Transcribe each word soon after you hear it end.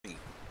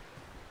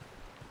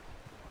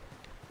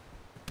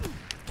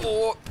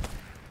Oh.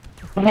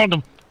 Behind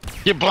him.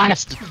 Get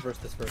blasted. Reverse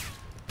this first.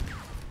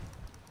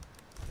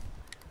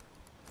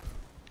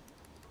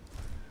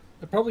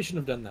 I probably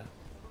shouldn't have done that.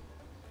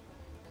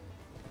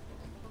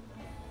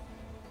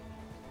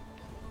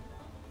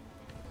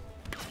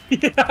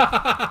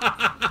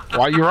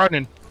 Why are you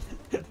running?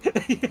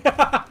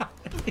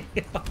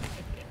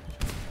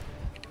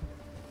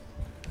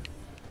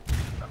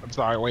 I'm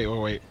sorry.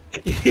 Wait.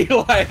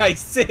 Eli, I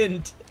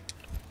sinned.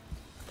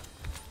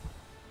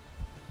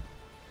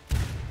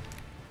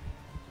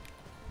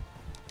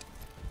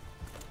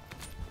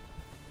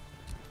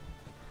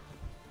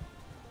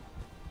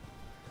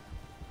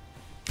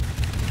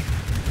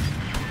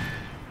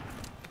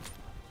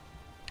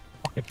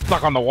 Fucking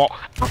stuck on the wall.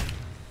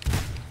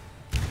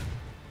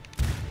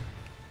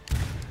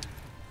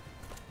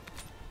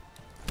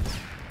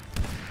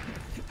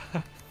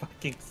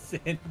 Fucking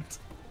sinned.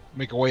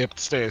 Make a way up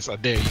the stairs. I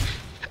dare you.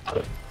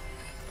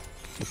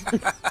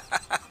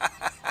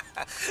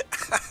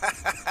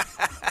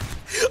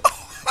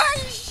 Oh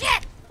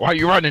shit! Why are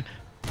you running?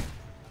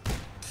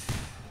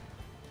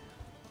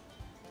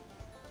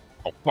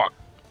 Oh fuck.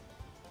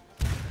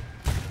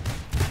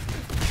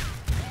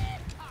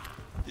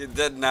 You're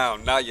dead now.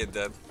 Now you're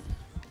dead.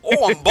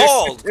 Oh, I'm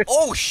bald.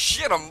 Oh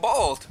shit, I'm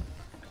bald.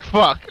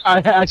 Fuck.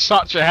 I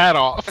shot your hat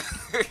off.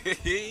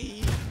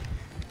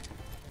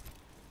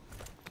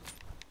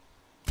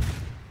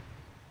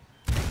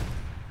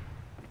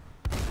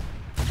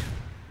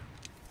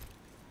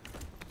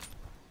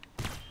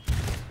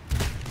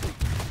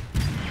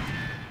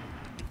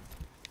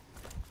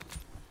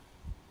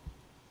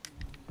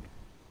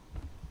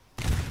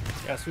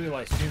 Yeah, so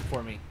Eli, stream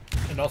for me.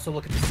 And also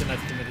look at the sin I've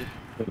committed.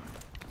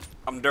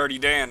 I'm Dirty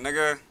Dan,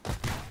 nigga.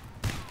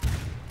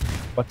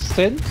 What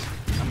sins?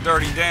 I'm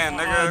Dirty Dan,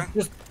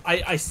 nigga.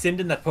 I sinned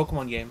in that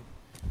Pokemon game.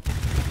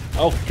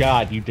 Oh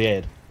god, you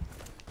did.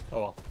 Oh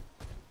well.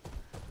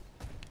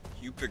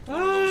 You picked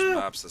one of those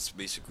maps that's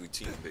basically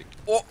team picked.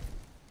 Oh!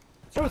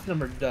 Start with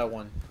number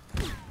 1.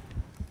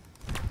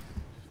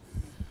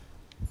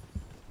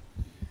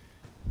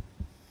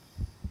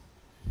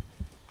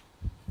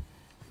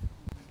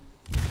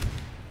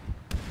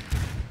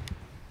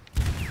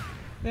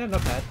 Yeah,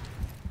 not bad.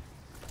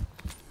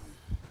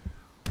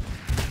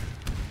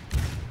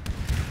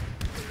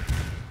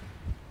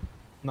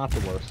 Not the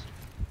worst.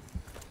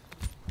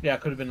 Yeah,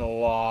 it could have been a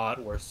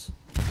lot worse.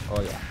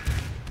 Oh yeah.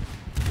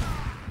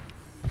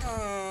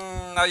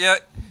 Not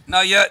yet.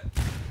 Not yet.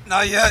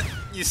 Not yet.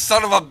 You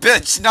son of a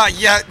bitch. Not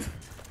yet.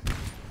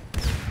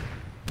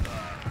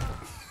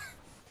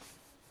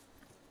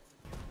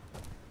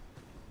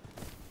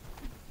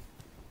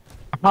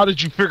 How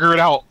did you figure it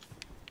out?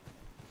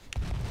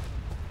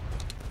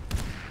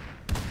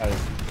 I didn't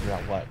figure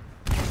out what.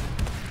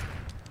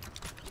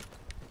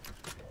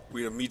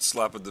 We had a meat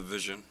slap of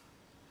division.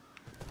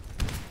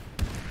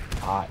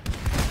 Hot.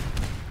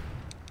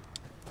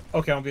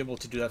 Okay, I won't be able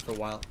to do that for a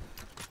while.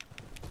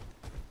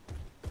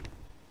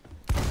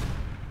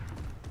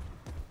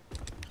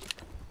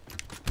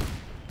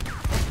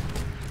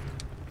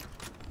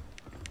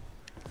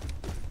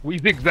 We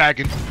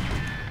zigzagging.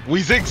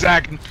 We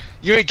zigzagging.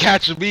 You ain't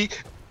catching me.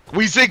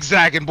 We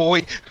zigzagging,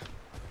 boy.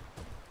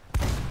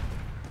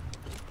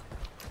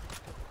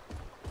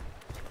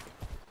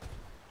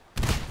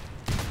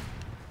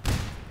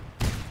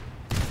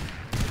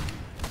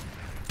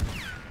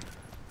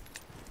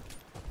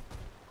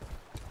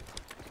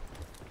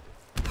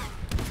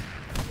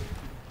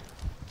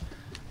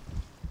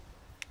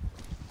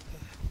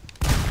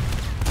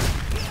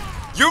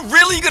 You're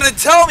really gonna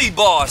tell me,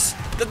 boss,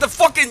 that the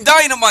fucking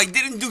dynamite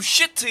didn't do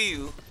shit to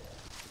you?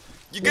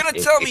 You're gonna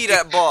tell me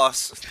that,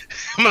 boss?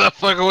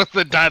 Motherfucker with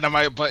the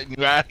dynamite button,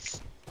 you ass.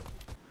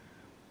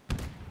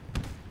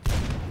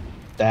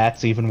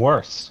 That's even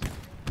worse.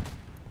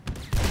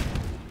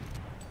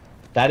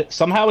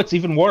 Somehow it's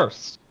even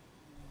worse.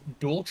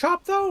 Dual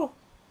chop though?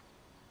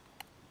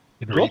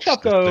 Dual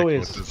chop though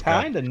is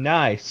kind of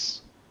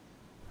nice.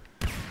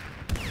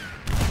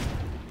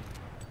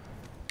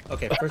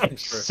 Okay, first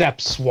things first.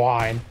 Except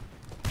swine.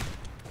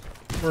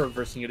 We're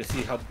reversing you to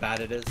see how bad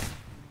it is.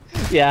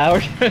 Yeah,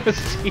 we're gonna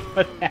see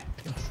what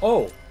happens.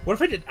 Oh, what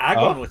if I did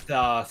Agon with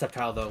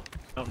Sceptile though?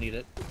 I don't need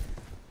it.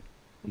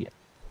 Yeah.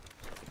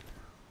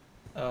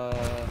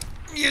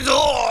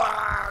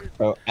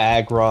 So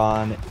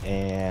Aggron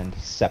and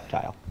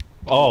Sceptile.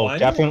 Oh, One?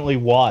 definitely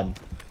one.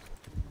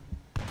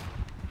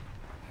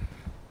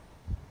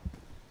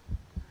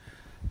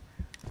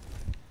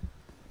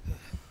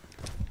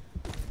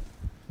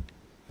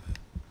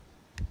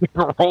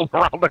 Roll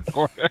around the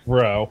corner.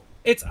 Bro.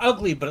 It's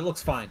ugly, but it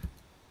looks fine.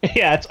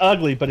 Yeah, it's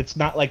ugly, but it's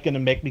not like gonna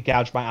make me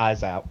gouge my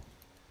eyes out.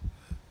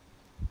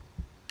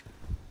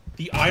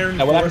 The Iron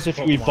Now what happens Forest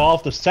if you Pokemon.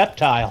 evolve the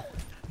Sceptile?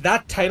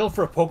 That title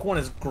for a Pokemon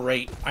is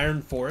great.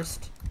 Iron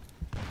Forest.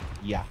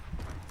 Yeah.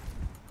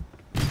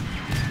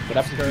 What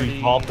happens if you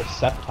evolve the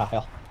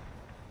Sceptile?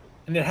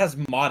 And it has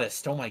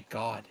Modest. Oh my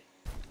god.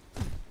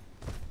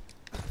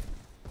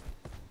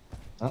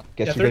 Well,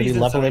 guess Yeah, you're gonna be 30's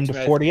leveling inside to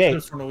me. 48.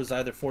 This one was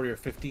either 40 or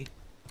 50.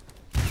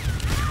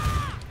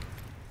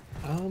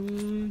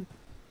 Do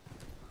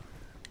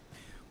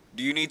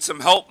you need some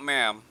help,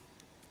 ma'am?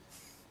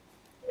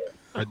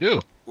 I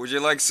do. Would you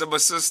like some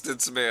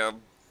assistance,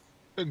 ma'am?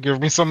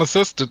 Give me some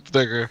assistance,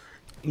 nigga.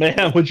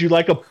 Man, would you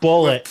like a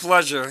bullet? With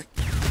pleasure.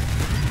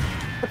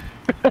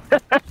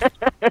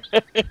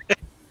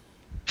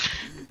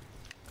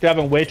 You're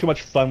having way too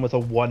much fun with a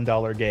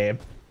 $1 game.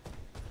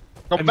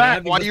 Come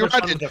back. Why do you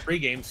run run the free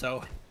game?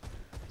 So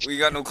We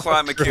got no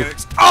climb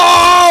mechanics.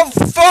 Oh,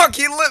 fuck!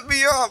 He lit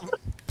me up!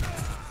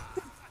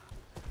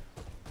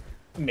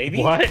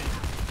 maybe. What?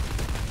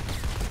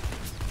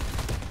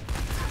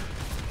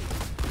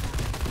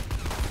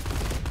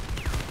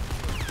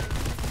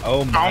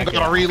 Oh my I'm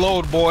gonna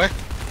reload, boy.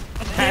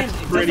 That's it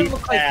pretty doesn't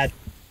look bad.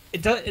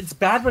 It does. It's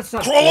bad, but it's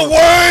not. Crawl horrible.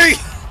 away!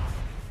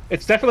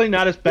 It's definitely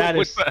not as bad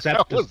as What the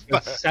hell was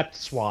that? Sept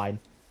Swine.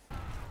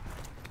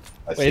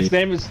 I Wait, his see.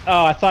 name is...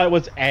 Oh, I thought it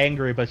was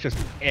Angry, but it's just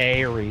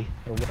Airy,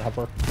 or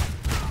whatever.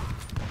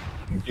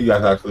 You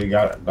guys actually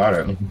got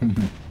it.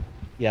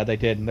 Yeah, they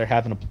did, and they're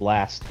having a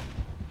blast.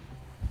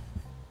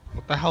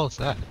 What the hell is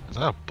that? Is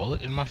that a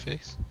bullet in my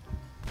face?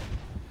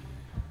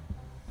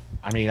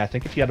 I mean, I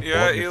think if you had a bullet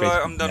Yeah, in your Eli,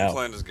 face, I'm you'd done know.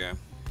 playing this game.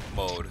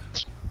 Mode.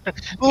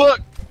 Look!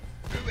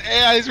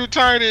 AI is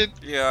retarded!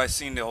 Yeah, I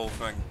seen the whole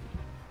thing.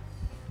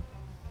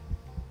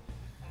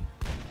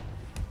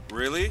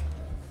 Really?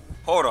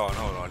 Hold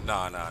on.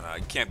 Nah.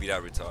 You can't be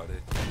that retarded.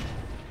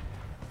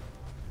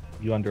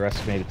 You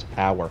underestimate its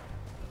power.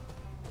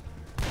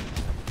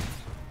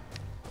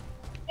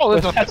 Oh,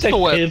 there's a What's that say,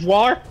 pistol whip.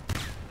 Kivlar?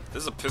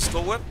 This is a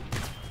pistol whip?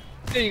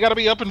 Yeah, you gotta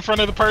be up in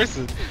front of the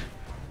person.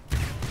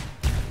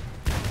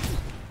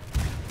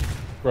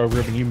 Bro,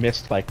 Ruben, you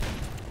missed like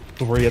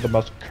 3 of the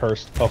most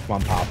cursed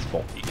Pokemon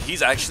possible.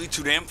 He's actually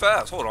too damn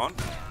fast. Hold on.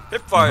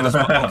 Hip fire this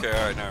one. Okay,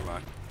 alright, never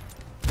mind.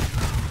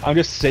 I'm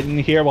just sitting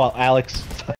here while Alex